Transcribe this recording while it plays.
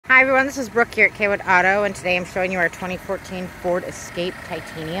Hi everyone, this is Brooke here at EUuC Auto, and today I'm showing you our 2014 Ford Escape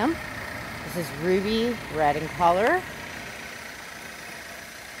Titanium. This is ruby red in color.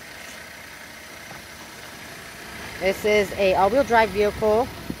 This is a all-wheel drive vehicle,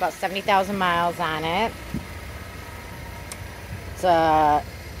 about 70,000 miles on it. It's a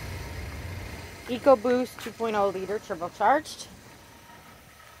EcoBoost 2.0 liter turbocharged.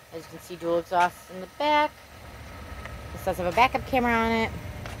 As you can see, dual exhausts in the back. This does have a backup camera on it.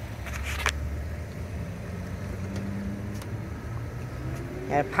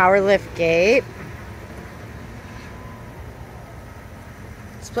 Got a power lift gate.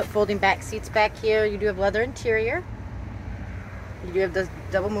 Split folding back seats back here. You do have leather interior. You do have the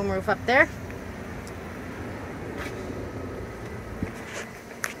double moon roof up there.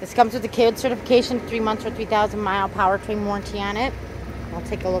 This comes with the EUuC certification, 3 months or 3,000 mile powertrain warranty on it. I'll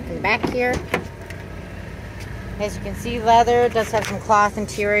take a look in the back here. As you can see, leather does have some cloth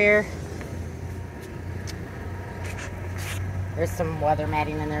interior. There's some weather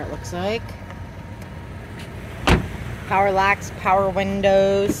matting in there, it looks like. Power locks, power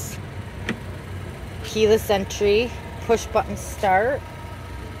windows, keyless entry, push button start.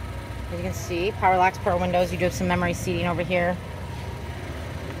 As you can see, power locks, power windows. You do have some memory seating over here.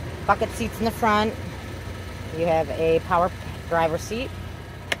 Bucket seats in the front. You have a power driver seat.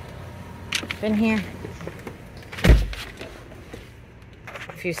 In here.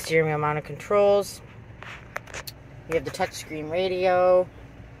 A few steering wheel mounted controls. You have the touchscreen radio,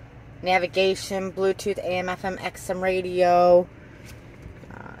 navigation, Bluetooth, AM, FM, XM radio,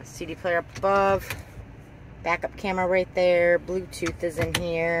 CD player up above, backup camera right there, Bluetooth is in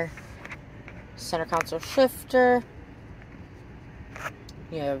here, center console shifter.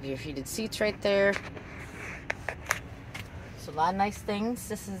 You have your heated seats right there. So a lot of nice things.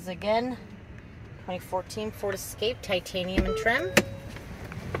 This is, again, 2014 Ford Escape Titanium and trim.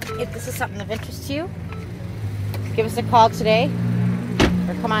 If this is something of interest to you, give us a call today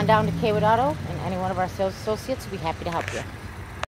or come on down to EUuC Auto, and any one of our sales associates will be happy to help you.